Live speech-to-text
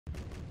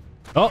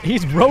Oh,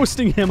 he's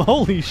roasting him.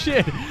 Holy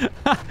shit.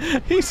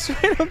 He's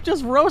straight up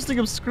just roasting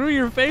him. Screw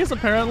your face,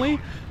 apparently.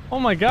 Oh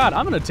my god,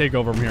 I'm gonna take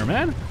over from here,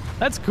 man.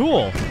 That's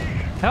cool.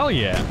 Hell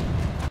yeah.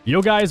 Yo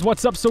guys,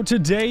 what's up? So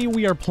today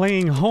we are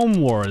playing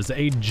Home Wars,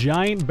 a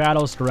giant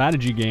battle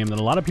strategy game that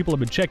a lot of people have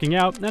been checking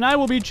out, and I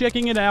will be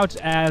checking it out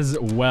as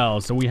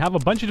well. So we have a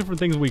bunch of different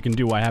things we can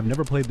do. I have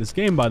never played this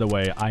game, by the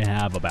way. I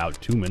have about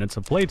 2 minutes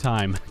of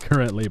playtime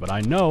currently, but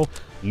I know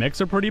mechs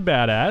are pretty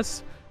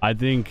badass. I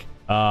think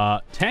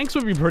tanks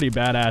would be pretty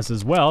badass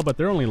as well, but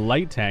they're only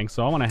light tanks,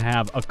 so I want to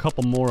have a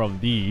couple more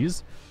of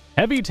these.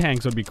 Heavy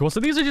tanks would be cool.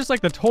 So these are just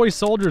like the toy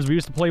soldiers we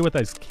used to play with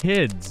as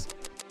kids.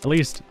 At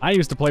least I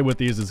used to play with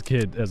these as a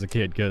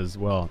kid, because,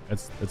 well,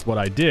 it's what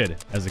I did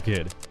as a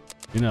kid.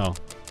 You know.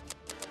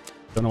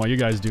 Don't know what you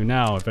guys do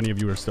now, if any of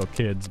you are still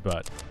kids,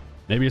 but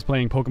maybe it's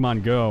playing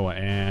Pokemon Go,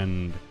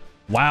 and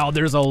wow,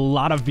 there's a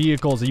lot of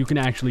vehicles that you can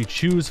actually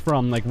choose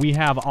from. Like, we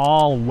have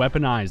all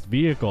weaponized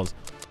vehicles.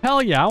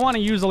 Hell yeah, I want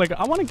to use, like,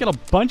 I want to get a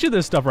bunch of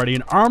this stuff ready.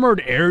 An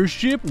armored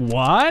airship?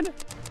 What?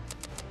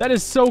 That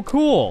is so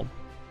cool.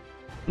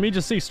 Let me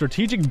just see.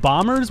 Strategic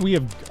bombers. We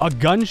have a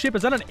gunship.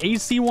 Is that an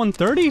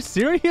AC-130?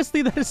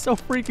 Seriously? That is so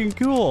freaking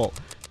cool.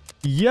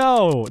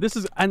 Yo, this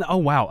is... And oh,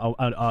 wow.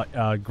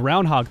 A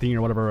groundhog thing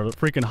or whatever. A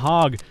freaking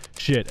hog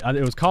shit.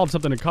 It was called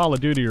something in Call of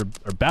Duty or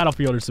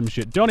Battlefield or some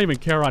shit. Don't even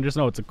care on. Just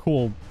know it's a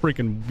cool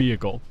freaking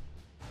vehicle.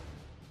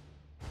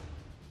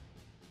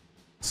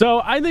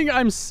 So, I think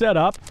I'm set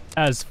up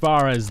as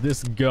far as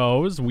this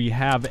goes. We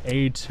have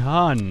a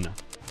ton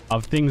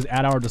of things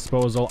at our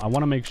disposal. I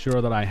want to make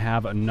sure that I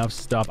have enough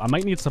stuff. I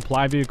might need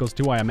supply vehicles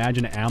too. I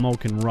imagine ammo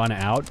can run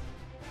out.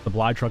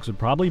 Supply trucks would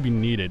probably be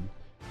needed.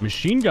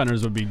 Machine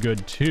gunners would be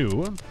good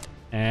too.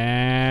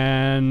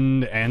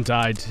 And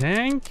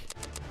anti-tank?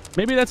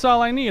 Maybe that's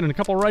all I need, and a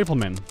couple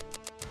riflemen.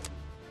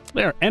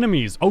 There,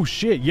 enemies. Oh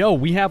shit, yo,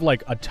 we have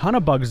like a ton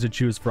of bugs to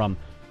choose from.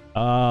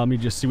 Let me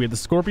just see. We have the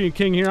Scorpion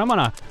King here. I'm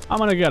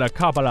gonna get a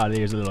couple of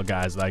these little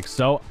guys like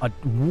so.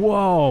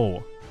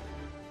 Whoa.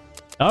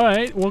 All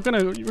right, we're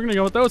gonna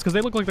go with those because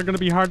they look like they're gonna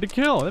be hard to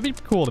kill. That'd be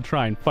cool to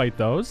try and fight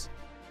those.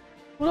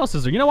 What else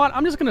is there? You know what?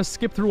 I'm just gonna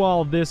skip through all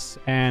of this,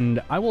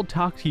 and I will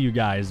talk to you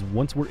guys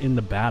once we're in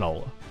the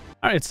battle.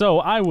 All right,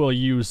 so I will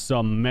use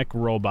some mech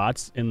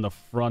robots in the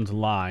front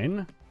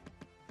line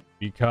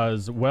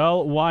because,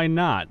 well, why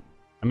not?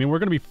 I mean, we're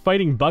gonna be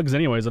fighting bugs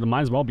anyways, and it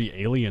might as well be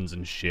aliens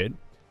and shit.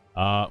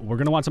 We're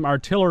gonna want some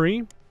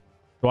artillery,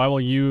 so I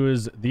will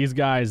use these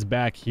guys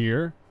back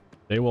here.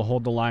 They will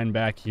hold the line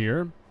back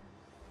here.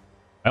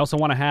 I also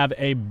want to have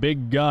a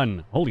big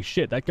gun. Holy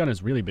shit, that gun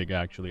is really big,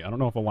 actually. I don't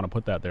know if I want to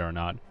put that there or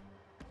not.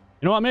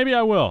 You know what? Maybe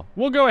I will.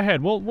 We'll go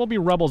ahead. We'll be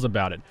rebels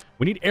about it.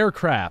 We need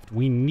aircraft.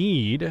 We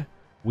need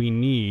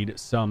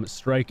some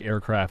strike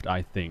aircraft,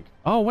 I think.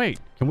 Oh,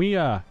 wait. Can we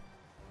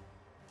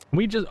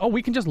just... Oh,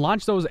 we can just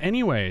launch those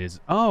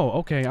anyways. Oh,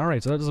 okay. All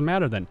right. So that doesn't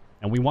matter then.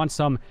 And we want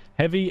some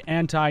heavy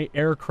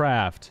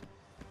anti-aircraft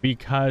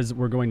because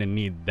we're going to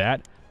need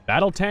that.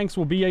 Battle tanks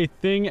will be a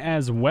thing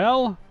as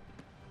well.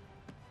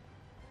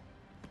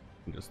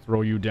 Just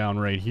throw you down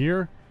right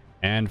here.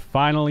 And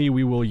finally,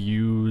 we will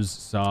use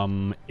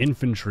some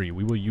infantry.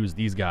 We will use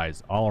these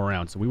guys all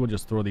around. So we will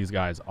just throw these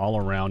guys all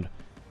around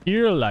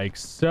here like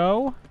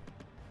so.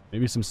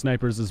 Maybe some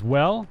snipers as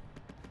well.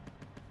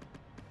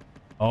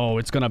 Oh,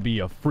 it's going to be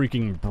a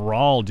freaking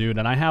brawl, dude.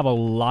 And I have a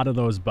lot of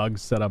those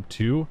bugs set up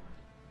too.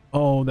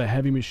 Oh, the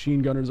heavy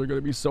machine gunners are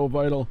going to be so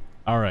vital.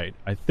 All right.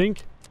 I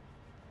think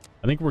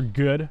we're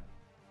good.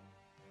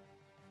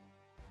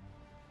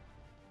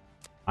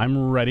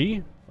 I'm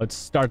ready. Let's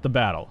start the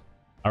battle.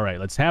 All right,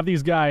 let's have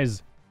these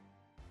guys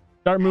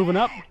start moving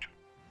up.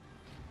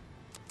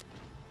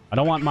 I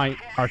don't want my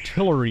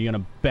artillery in a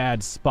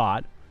bad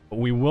spot, but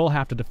we will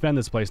have to defend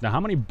this place. Now, how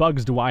many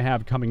bugs do I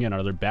have coming in?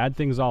 Are there bad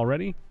things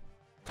already?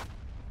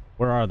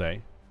 Where are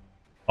they?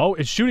 Oh,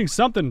 it's shooting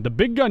something. The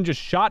big gun just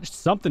shot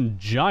something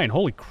giant.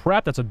 Holy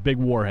crap, that's a big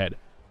warhead.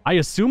 I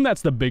assume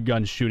that's the big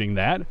gun shooting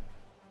that.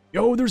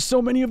 Yo, there's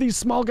so many of these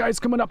small guys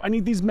coming up. I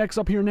need these mechs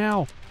up here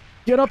now.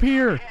 Get up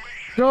here.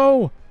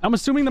 Go. I'm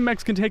assuming the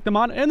mechs can take them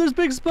on. And there's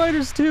big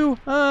spiders too.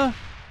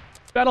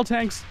 Battle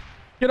tanks.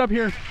 Get up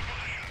here.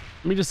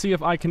 Let me just see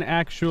if I can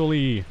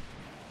actually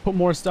put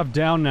more stuff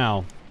down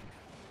now.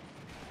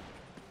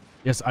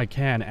 Yes, I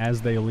can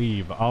as they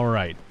leave. All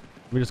right.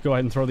 Let me just go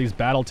ahead and throw these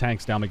battle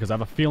tanks down because I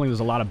have a feeling there's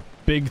a lot of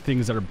big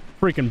things that are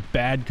freaking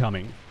bad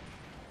coming.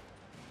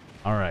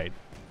 All right.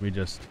 We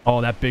just...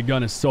 Oh, that big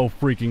gun is so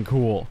freaking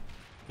cool.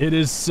 It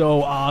is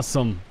so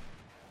awesome.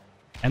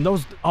 And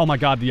those... Oh my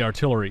god, the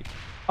artillery.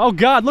 Oh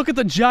god, look at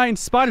the giant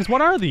spiders.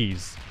 What are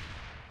these?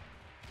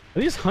 Are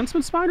these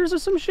huntsman spiders or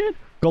some shit?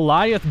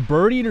 Goliath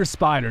bird eater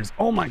spiders.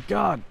 Oh my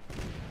god.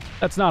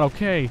 That's not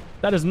okay.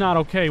 That is not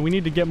okay. We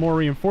need to get more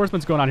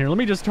reinforcements going on here. Let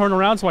me just turn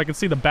around so I can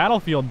see the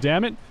battlefield,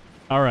 damn it.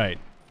 All right.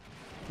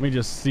 Let me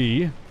just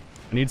see.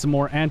 I need some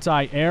more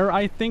anti-air,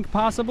 I think,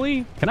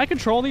 possibly. Can I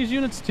control these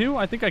units too?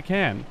 I think I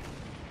can.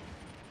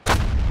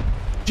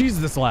 Jesus,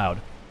 that's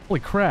loud. Holy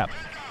crap.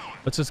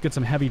 Let's just get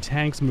some heavy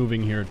tanks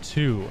moving here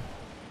too.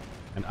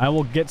 And I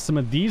will get some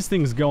of these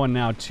things going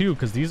now, too,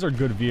 because these are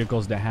good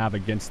vehicles to have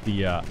against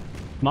the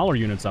smaller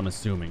units, I'm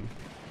assuming.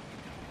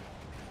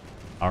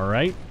 All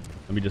right.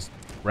 Let me just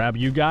grab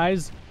you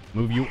guys.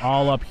 Move you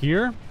all up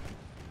here.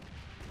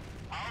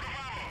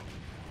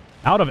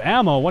 Out of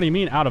ammo? What do you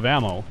mean out of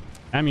ammo?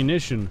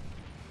 Ammunition.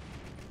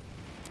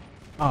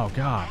 Oh,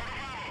 God.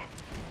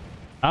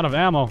 Out of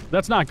ammo.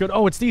 That's not good.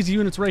 Oh, it's these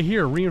units right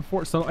here.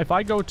 Reinforce. So if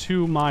I go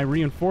to my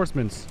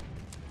reinforcements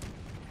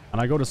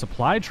and I go to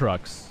supply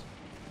trucks,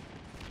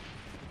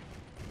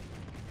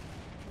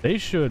 they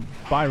should,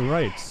 by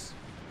rights,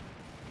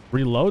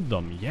 reload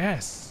them.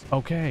 Yes.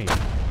 Okay.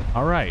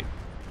 All right.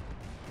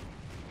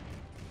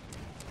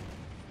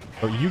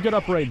 So you get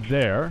up right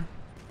there.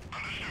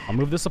 I'll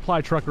move the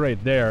supply truck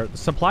right there. The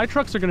supply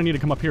trucks are going to need to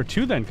come up here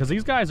too then, because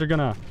these guys are going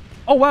to...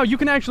 Oh, wow. You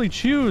can actually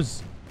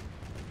choose.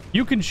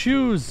 You can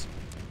choose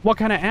what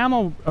kind of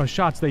ammo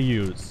shots they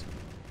use.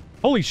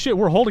 Holy shit.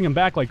 We're holding them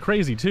back like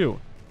crazy too.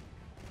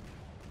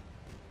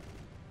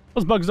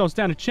 Those bugs don't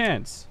stand a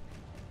chance.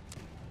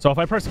 So if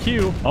I press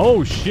Q...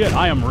 Oh, shit.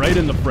 I am right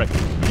in the frick.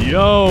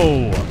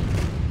 Yo.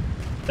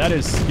 That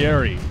is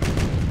scary.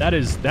 That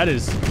is...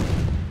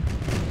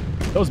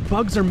 Those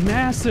bugs are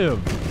massive.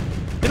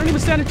 They don't even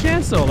stand a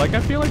chance, though. Like, I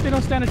feel like they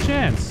don't stand a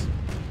chance.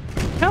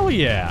 Hell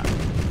yeah.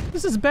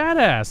 This is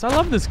badass. I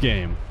love this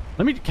game.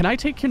 Can I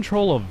take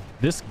control of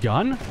this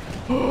gun?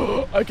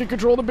 I can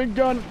control the big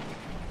gun.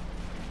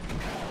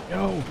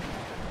 Yo.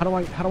 How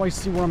do I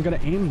see where I'm going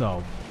to aim,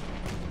 though?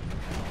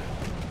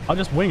 I'll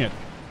just wing it.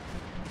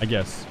 I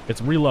guess.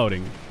 It's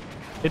reloading.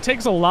 It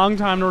takes a long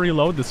time to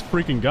reload this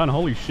freaking gun.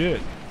 Holy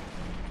shit.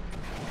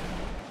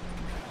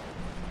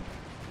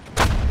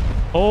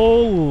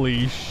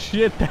 Holy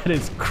shit, that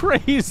is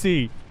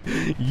crazy.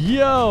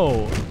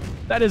 Yo,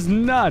 that is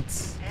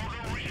nuts.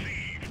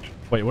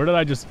 Wait, what did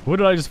I just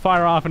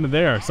fire off into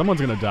there?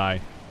 Someone's gonna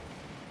die.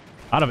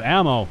 Out of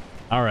ammo.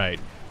 All right.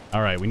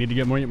 All right, we need to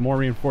get more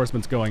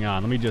reinforcements going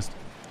on. Let me just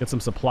get some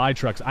supply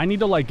trucks. I need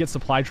to, like, get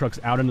supply trucks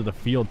out into the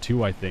field,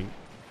 too, I think.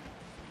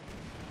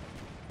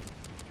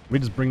 Let me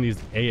just bring these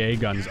AA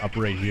guns up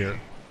right here.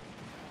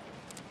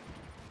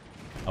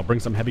 I'll bring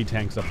some heavy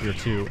tanks up here,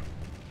 too.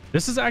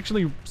 This is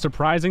actually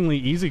surprisingly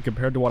easy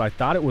compared to what I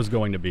thought it was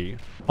going to be.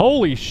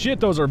 Holy shit,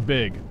 those are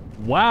big.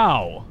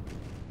 Wow.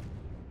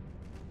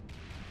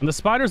 And the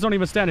spiders don't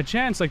even stand a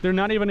chance. Like, they're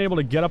not even able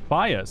to get up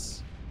by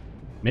us.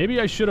 Maybe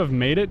I should have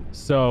made it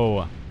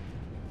so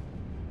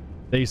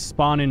they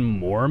spawn in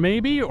more,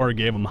 maybe? Or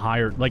gave them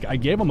higher... Like, I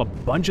gave them a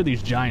bunch of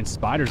these giant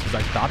spiders because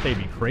I thought they'd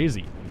be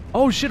crazy.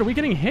 Oh, shit, are we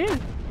getting hit?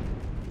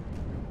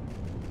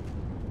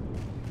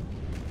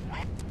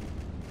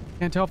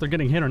 Can't tell if they're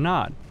getting hit or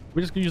not.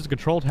 We're just gonna use the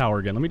control tower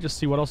again. Let me just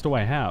see, what else do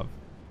I have?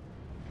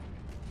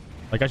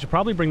 Like, I should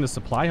probably bring the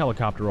supply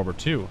helicopter over,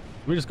 too.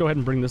 Let me just go ahead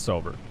and bring this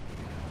over.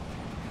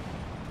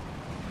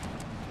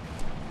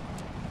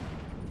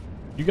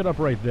 You get up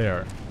right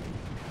there.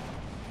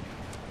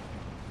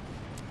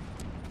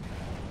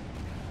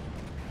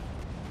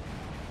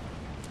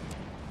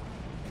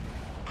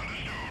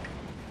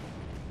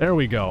 There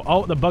we go.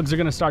 Oh, the bugs are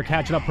gonna start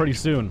catching up pretty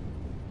soon.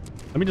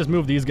 Let me just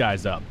move these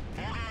guys up.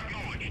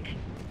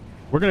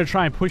 We're going to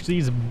try and push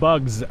these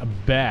bugs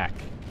back.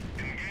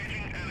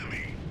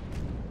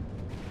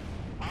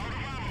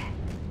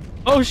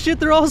 Oh shit,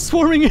 they're all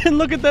swarming in.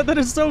 Look at that. That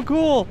is so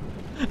cool.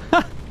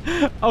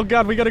 Oh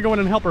god, we got to go in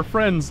and help our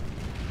friends.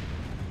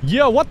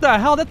 Yo, what the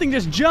hell? That thing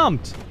just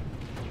jumped.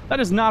 That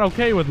is not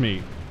okay with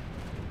me.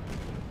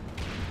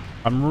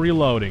 I'm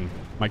reloading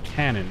my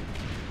cannon.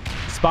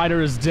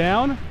 Spider is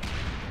down.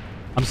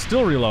 I'm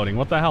still reloading.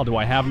 What the hell? Do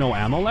I have no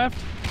ammo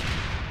left?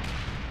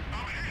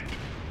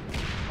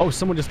 Oh,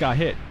 someone just got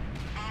hit.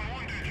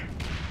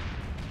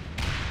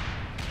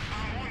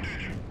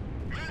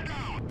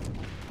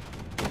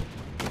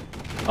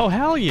 Oh,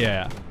 hell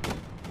yeah.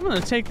 I'm gonna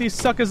take these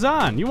suckers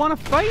on. You wanna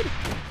fight?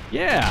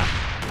 Yeah.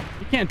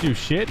 You can't do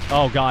shit.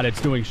 Oh, God,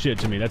 it's doing shit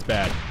to me. That's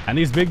bad. And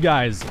these big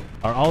guys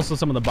are also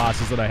some of the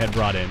bosses that I had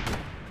brought in.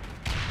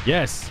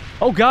 Yes.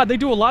 Oh, God, they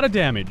do a lot of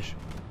damage.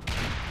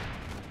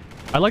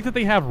 I like that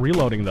they have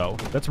reloading, though.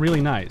 That's really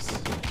nice.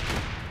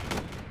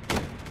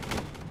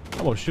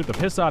 I will shoot the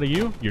piss out of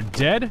you. You're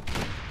dead.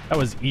 That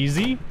was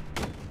easy.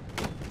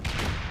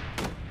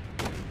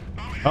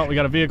 Oh, we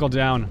got a vehicle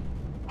down.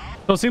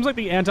 So it seems like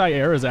the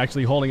anti-air is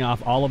actually holding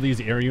off all of these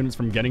air units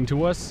from getting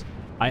to us.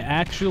 I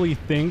actually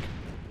think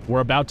we're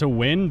about to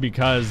win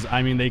because,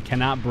 I mean, they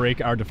cannot break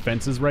our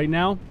defenses right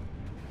now.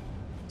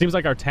 Seems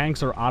like our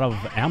tanks are out of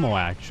ammo,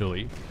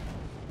 actually.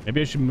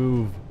 Maybe I should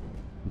move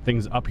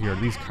things up here.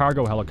 These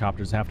cargo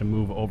helicopters have to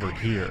move over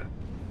here.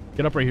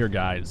 Get up right here,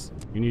 guys.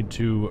 You need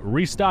to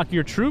restock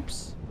your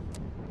troops.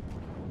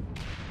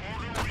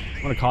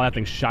 I'm gonna call that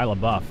thing Shia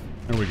LaBeouf.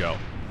 There we go.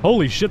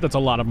 Holy shit, that's a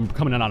lot of them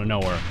coming in out of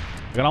nowhere.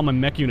 I got all my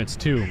mech units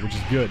too, which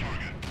is good.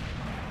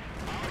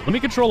 Let me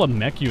control a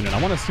mech unit. I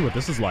want to see what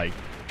this is like.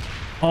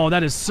 Oh,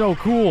 that is so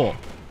cool.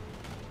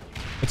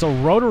 It's a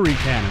rotary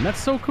cannon.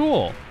 That's so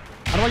cool.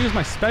 How do I use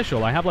my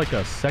special? I have like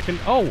a second.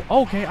 Oh,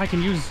 okay. I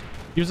can use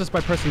this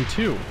by pressing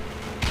 2.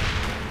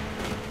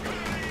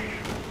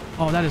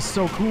 Oh, that is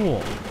so cool.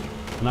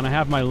 And then I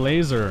have my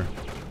laser,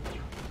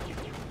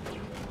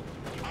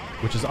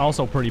 which is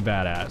also pretty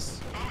badass.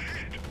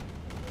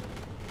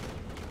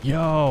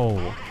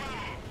 Yo.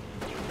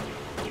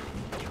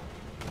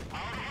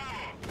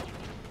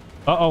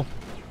 Uh-oh.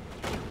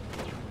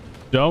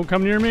 Don't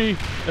come near me.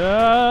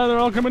 They're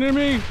all coming near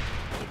me.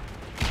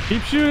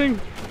 Keep shooting.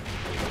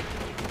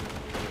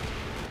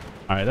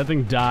 All right, that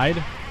thing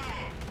died.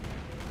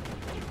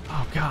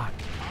 Oh, God.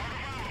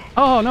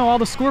 Oh, no, all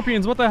the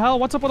scorpions. What the hell?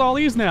 What's up with all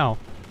these now?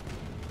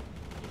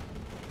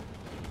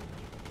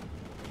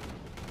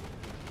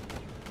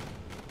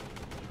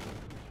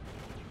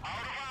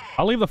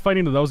 I'll leave the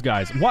fighting to those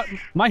guys. What?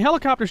 My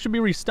helicopter should be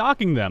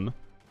restocking them.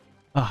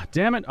 Ah,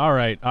 damn it. All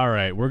right, all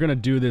right. We're going to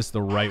do this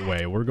the right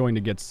way. We're going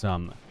to get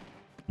some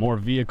more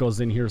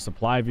vehicles in here,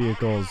 supply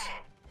vehicles.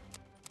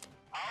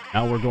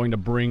 Now we're going to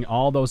bring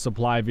all those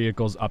supply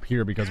vehicles up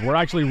here because we're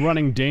actually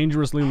running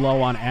dangerously low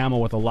on ammo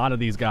with a lot of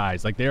these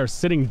guys. Like, they are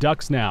sitting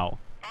ducks now.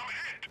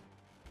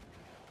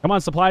 Come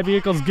on, supply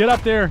vehicles, get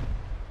up there.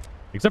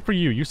 Except for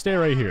you. You stay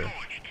right here.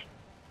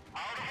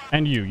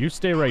 And you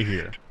stay right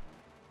here.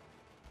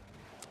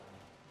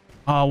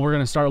 Oh, we're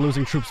going to start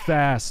losing troops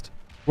fast.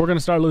 We're going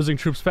to start losing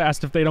troops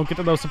fast if they don't get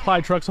to those supply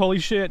trucks. Holy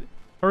shit.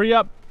 Hurry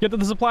up. Get to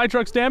the supply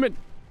trucks, damn it.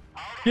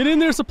 Get in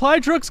there,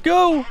 supply trucks,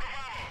 go.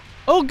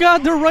 Oh,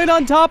 God, they're right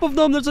on top of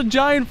them. There's a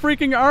giant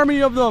freaking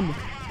army of them.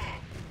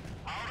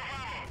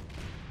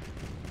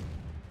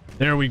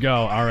 There we go.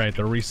 All right,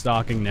 they're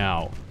restocking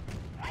now.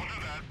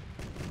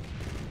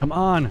 Come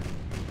on.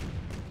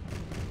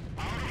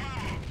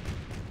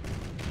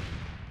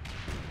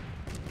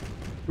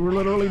 We're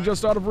literally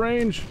just out of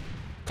range.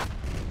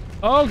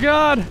 Oh,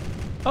 God.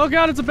 Oh,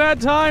 God, it's a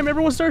bad time.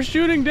 Everyone starts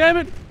shooting, damn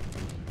it.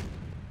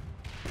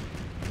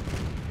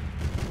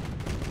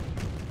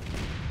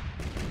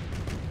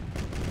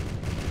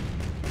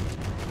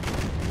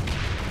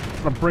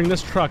 I'm gonna bring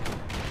this truck.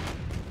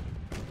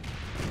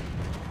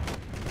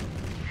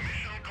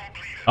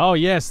 Oh,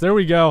 yes, there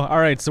we go. All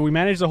right, so we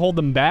managed to hold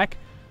them back,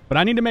 but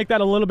I need to make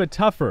that a little bit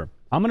tougher.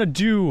 I'm gonna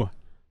do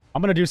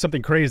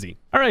something crazy.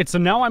 All right, so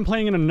now I'm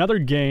playing in another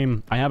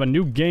game. I have a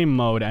new game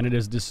mode, and it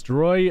is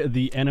Destroy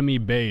the Enemy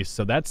Base.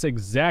 So that's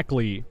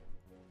exactly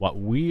what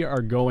we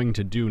are going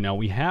to do. Now,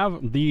 we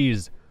have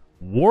these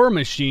war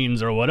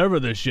machines or whatever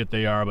the shit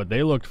they are, but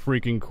they look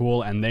freaking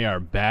cool, and they are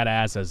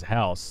badass as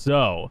hell.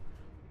 So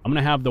I'm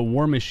going to have the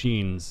war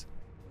machines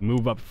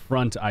move up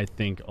front, I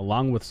think,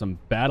 along with some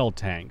battle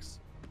tanks.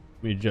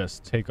 Let me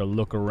just take a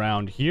look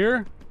around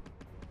here.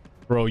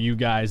 Throw you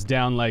guys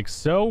down like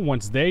so.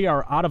 Once they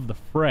are out of the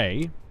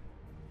fray,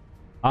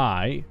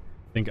 I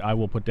think I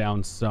will put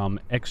down some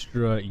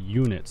extra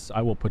units.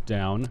 I will put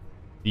down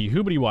the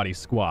Hoobity-Waddy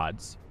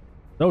squads.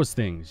 Those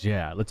things,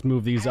 yeah. Let's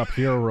move these up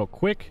here real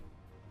quick.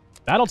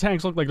 Battle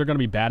tanks look like they're going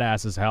to be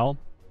badass as hell.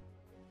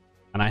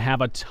 And I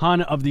have a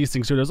ton of these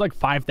things too. There's like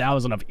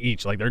 5,000 of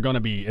each. Like, it's going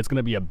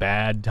to be a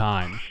bad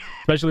time.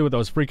 Especially with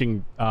those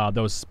freaking,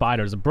 those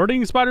spiders.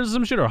 Birding spiders or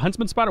some shit, or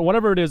huntsman spider,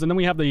 whatever it is. And then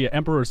we have the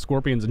emperor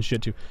scorpions and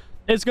shit too.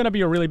 It's going to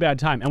be a really bad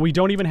time. And we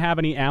don't even have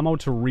any ammo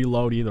to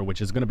reload either, which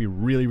is going to be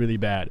really, really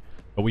bad.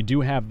 But we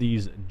do have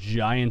these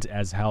giant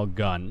as hell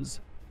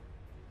guns.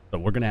 So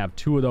we're going to have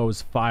 2 of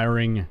those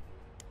firing.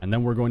 And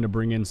then we're going to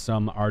bring in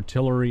some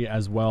artillery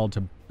as well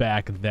to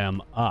back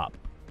them up.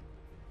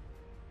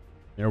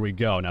 There we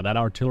go. Now that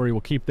artillery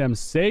will keep them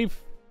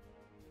safe.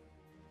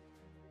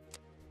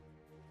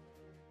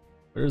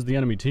 Where's the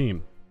enemy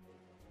team?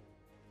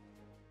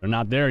 They're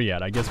not there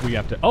yet. I guess we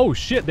have to... Oh,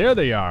 shit. There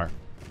they are.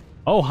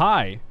 Oh,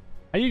 hi.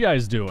 How you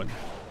guys doing?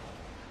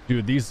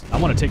 Dude, these... I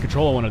want to take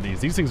control of one of these.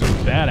 These things are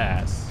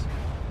badass.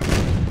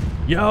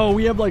 Yo,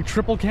 we have like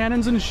triple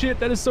cannons and shit.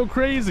 That is so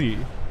crazy.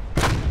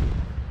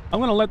 I'm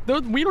going to let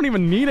those... We don't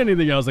even need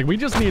anything else. Like, we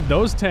just need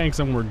those tanks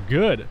and we're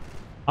good.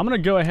 I'm going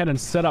to go ahead and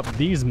set up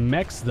these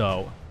mechs,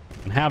 though,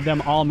 and have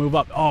them all move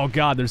up. Oh,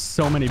 God, there's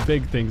so many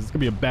big things. It's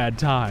going to be a bad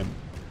time.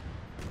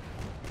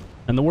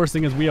 And the worst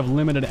thing is we have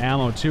limited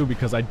ammo, too,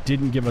 because I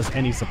didn't give us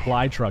any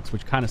supply trucks,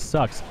 which kind of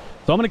sucks.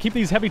 So I'm going to keep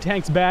these heavy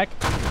tanks back.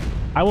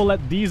 I will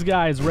let these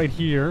guys right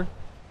here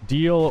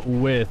deal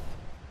with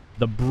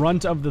the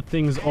brunt of the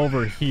things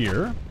over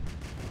here.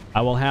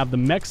 I will have the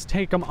mechs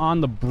take them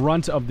on the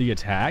brunt of the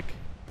attack.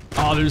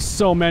 Oh, there's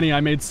so many.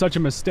 I made such a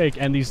mistake.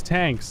 And these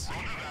tanks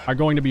are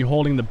going to be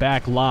holding the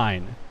back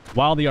line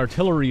while the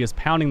artillery is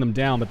pounding them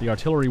down, but the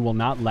artillery will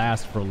not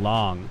last for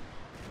long.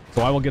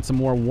 So I will get some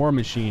more war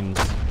machines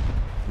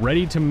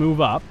ready to move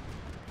up,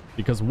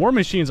 because war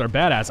machines are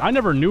badass. I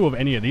never knew of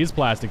any of these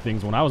plastic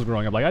things when I was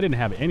growing up. Like, I didn't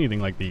have anything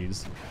like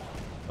these.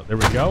 So there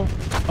we go.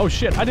 Oh,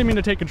 shit. I didn't mean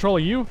to take control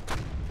of you.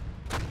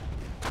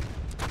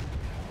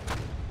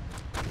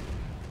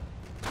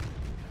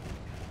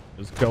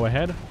 Just go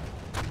ahead.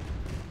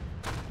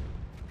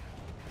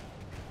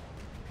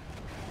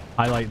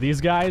 Highlight these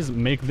guys,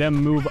 make them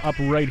move up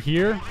right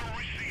here.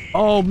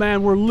 Oh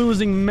man, we're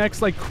losing mechs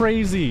like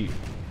crazy.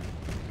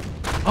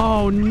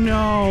 Oh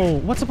no,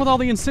 what's up with all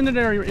the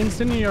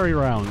incendiary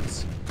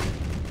rounds?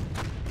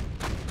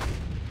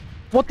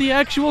 What the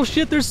actual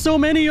shit? There's so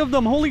many of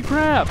them, holy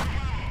crap.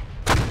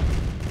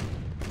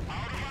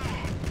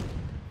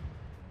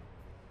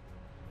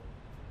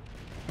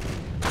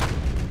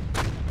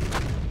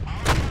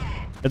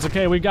 It's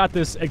okay, we got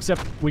this,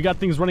 except we got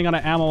things running out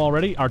of ammo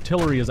already.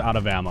 Artillery is out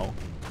of ammo.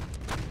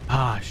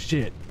 Ah,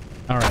 shit.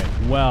 Alright,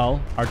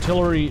 well,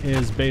 artillery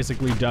is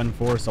basically done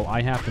for, so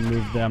I have to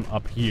move them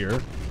up here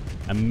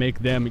and make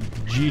them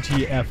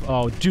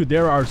GTFO. Dude,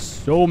 there are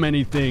so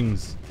many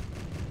things.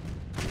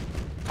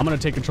 I'm gonna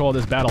take control of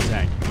this battle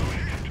tank.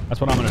 That's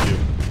what I'm gonna do.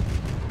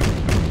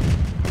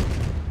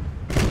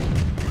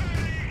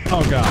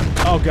 Oh god,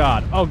 oh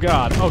god, oh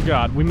god, oh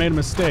god. We made a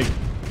mistake.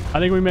 I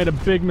think we made a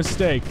big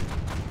mistake.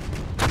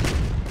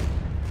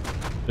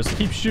 Just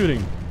keep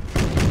shooting.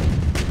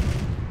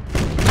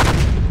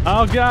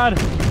 Oh god.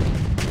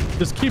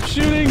 Just keep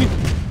shooting.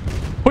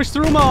 Push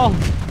through them all.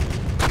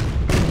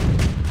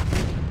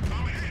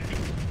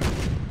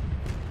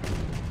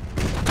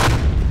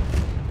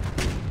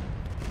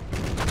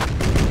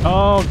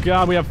 Oh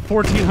god, we have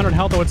 1400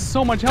 health though. It's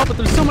so much health, but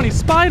there's so many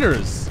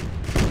spiders.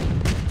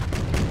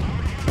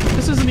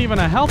 This isn't even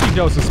a healthy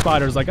dose of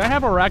spiders. Like, I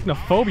have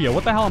arachnophobia.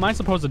 What the hell am I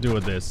supposed to do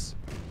with this?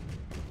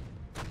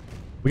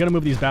 We gotta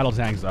move these battle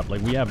tanks up.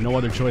 Like, we have no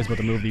other choice but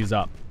to move these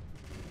up.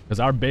 Because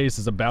our base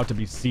is about to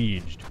be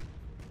sieged.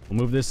 We'll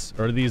move this,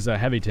 or these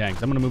heavy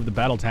tanks. I'm gonna move the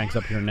battle tanks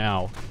up here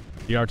now.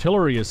 The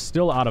artillery is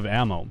still out of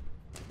ammo.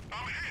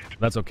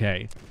 That's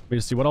okay. Let me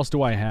see, what else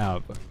do I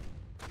have?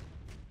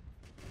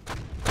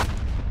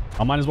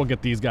 I might as well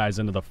get these guys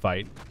into the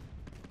fight.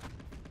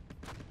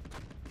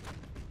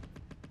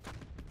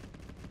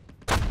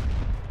 I'm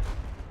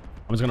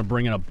just gonna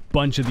bring in a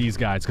bunch of these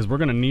guys, because we're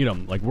gonna need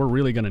them. Like, we're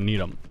really gonna need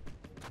them.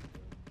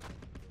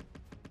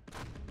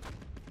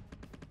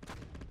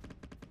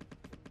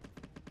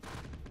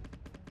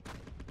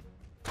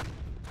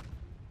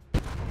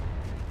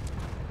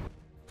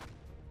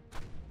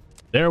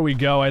 There we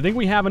go. I think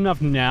we have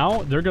enough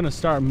now. They're going to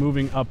start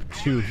moving up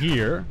to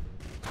here.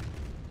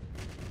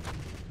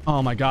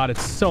 Oh my god,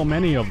 it's so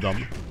many of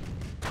them.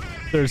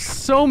 There's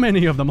so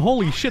many of them.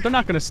 Holy shit, they're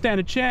not going to stand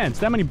a chance.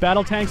 That many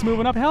battle tanks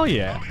moving up? Hell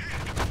yeah.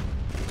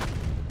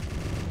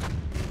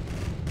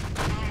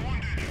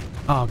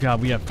 Oh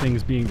god, we have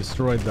things being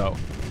destroyed though.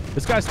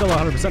 This guy's still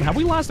 100%. Have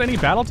we lost any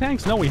battle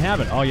tanks? No, we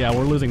haven't. Oh yeah,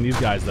 we're losing these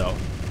guys though.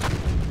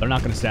 They're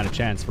not going to stand a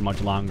chance for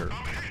much longer.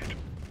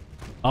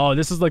 Oh,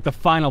 this is like the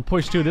final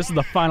push, too. This is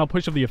the final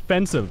push of the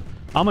offensive.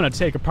 I'm gonna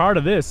take a part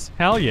of this.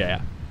 Hell yeah.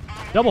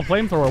 Double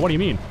flamethrower, what do you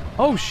mean?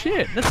 Oh,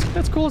 shit.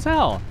 That's cool as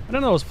hell. I didn't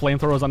know there was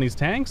flamethrowers on these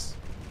tanks.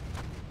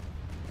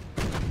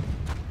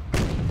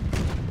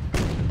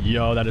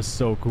 Yo, that is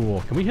so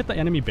cool. Can we hit the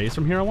enemy base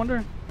from here, I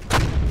wonder?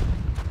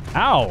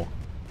 Ow.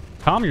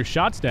 Calm your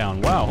shots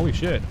down. Wow, holy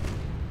shit.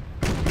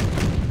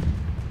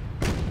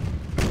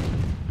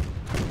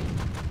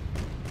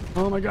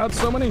 Oh my god,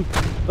 so many.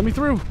 Let me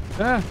through.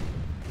 Ah.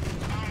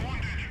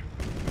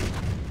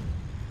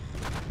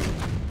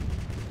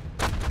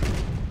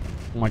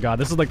 Oh my god,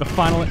 this is like the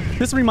final...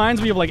 This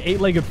reminds me of like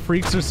 8-Legged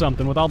Freaks or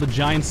something with all the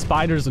giant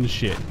spiders and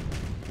shit.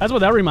 That's what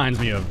that reminds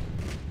me of.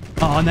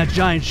 Oh, and that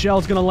giant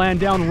shell's gonna land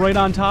down right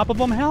on top of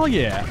them? Hell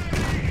yeah.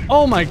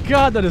 Oh my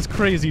god, that is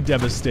crazy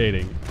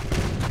devastating.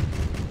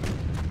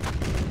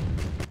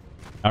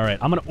 Alright,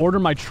 I'm gonna order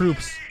my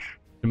troops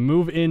to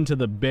move into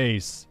the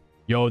base.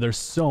 Yo, there's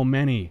so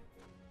many.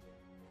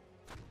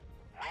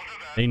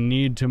 They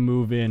need to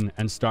move in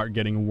and start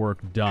getting work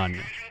done.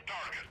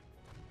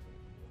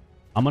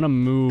 I'm gonna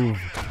move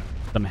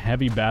some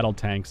heavy battle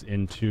tanks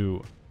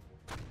into...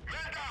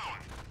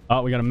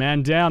 Oh, we got a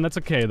man down. That's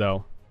okay,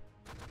 though.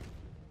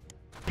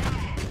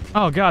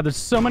 Oh, God, there's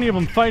so many of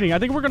them fighting. I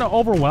think we're gonna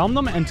overwhelm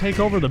them and take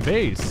over the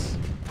base.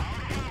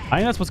 I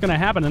think that's what's gonna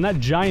happen. And that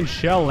giant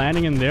shell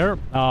landing in there...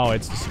 Oh,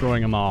 it's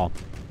destroying them all.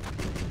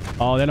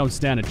 Oh, they don't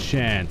stand a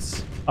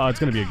chance. Oh, it's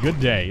gonna be a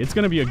good day. It's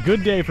gonna be a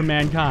good day for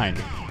mankind.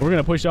 We're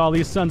gonna push all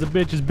these sons of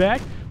bitches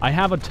back. I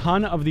have a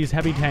ton of these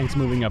heavy tanks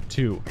moving up,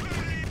 too.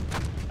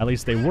 At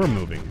least they were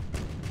moving.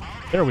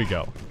 There we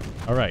go.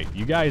 All right,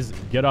 you guys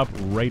get up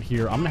right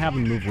here. I'm going to have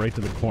them move right to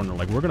the corner.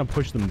 Like, we're going to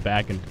push them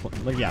back and...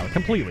 Like, yeah,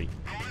 completely.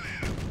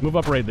 Move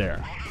up right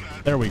there.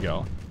 There we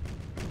go.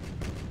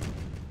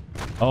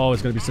 Oh,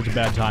 it's going to be such a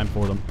bad time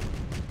for them.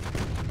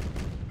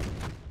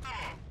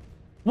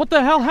 What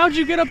the hell? How'd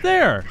you get up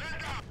there?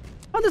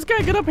 How'd this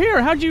guy get up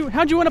here? How'd you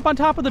end up on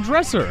top of the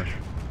dresser?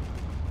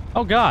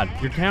 Oh, God.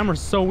 Your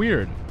camera's so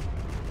weird.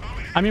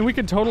 I mean, we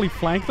could totally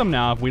flank them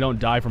now if we don't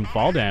die from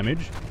fall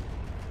damage.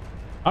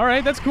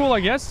 Alright, that's cool, I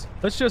guess.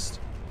 Let's just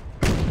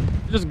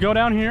go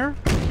down here.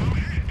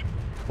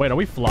 Wait, are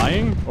we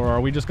flying? Or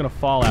are we just gonna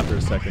fall after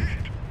a second?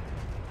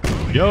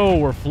 Yo,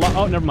 we're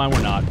oh, never mind,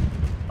 we're not.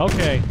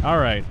 Okay,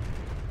 alright.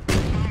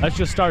 Let's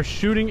just start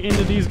shooting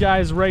into these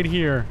guys right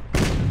here.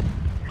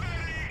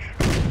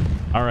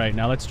 Alright,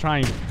 now let's try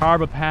and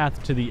carve a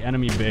path to the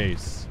enemy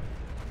base.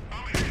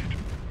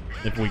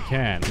 If we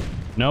can.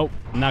 Nope,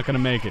 not gonna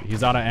make it.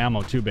 He's out of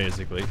ammo too,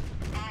 basically.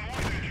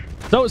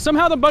 So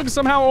somehow the bugs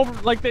somehow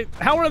over, like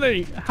how are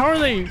they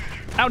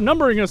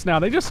outnumbering us now?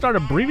 They just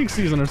started breeding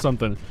season or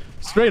something.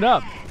 Straight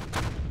up.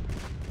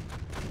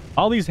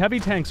 All these heavy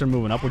tanks are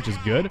moving up, which is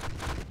good.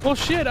 Well,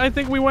 shit, I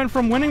think we went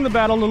from winning the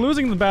battle to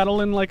losing the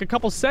battle in like a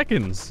couple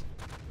seconds.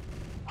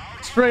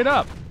 Straight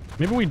up.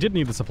 Maybe we did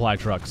need the supply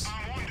trucks.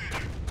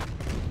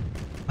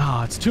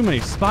 Ah, it's too many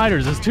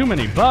spiders. There's too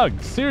many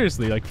bugs.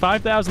 Seriously, like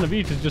 5,000 of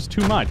each is just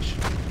too much.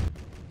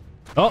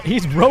 Oh,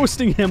 he's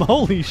roasting him.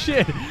 Holy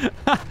shit.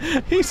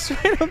 He's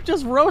straight up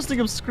just roasting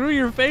him. Screw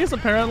your face,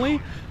 apparently.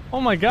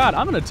 Oh my god,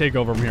 I'm gonna take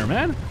over from here,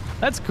 man.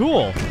 That's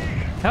cool.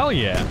 Hell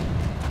yeah.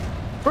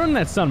 Burn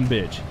that son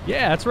bitch.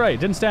 Yeah, that's right.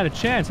 Didn't stand a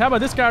chance. How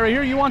about this guy right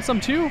here? You want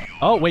some too?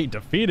 Oh, wait,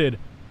 defeated.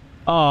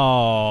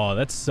 Oh,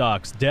 that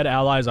sucks. Dead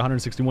allies,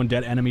 161.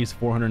 Dead enemies,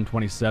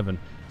 427.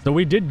 So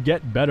we did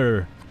get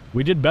better.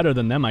 We did better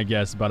than them, I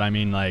guess. But I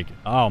mean, like,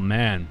 oh,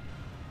 man.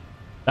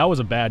 That was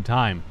a bad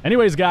time.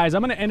 Anyways, guys,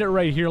 I'm going to end it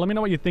right here. Let me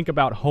know what you think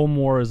about Home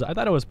Wars. I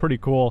thought it was pretty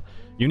cool.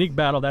 Unique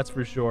battle, that's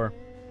for sure.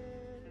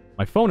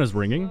 My phone is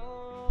ringing.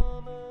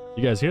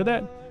 You guys hear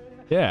that?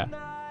 Yeah.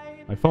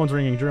 My phone's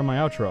ringing during my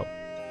outro.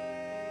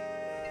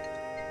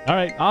 All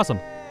right, awesome.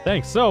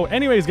 Thanks. So,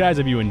 anyways, guys,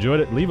 if you enjoyed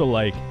it, leave a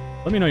like.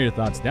 Let me know your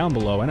thoughts down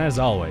below. And as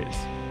always,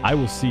 I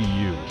will see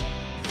you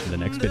in the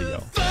next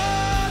video.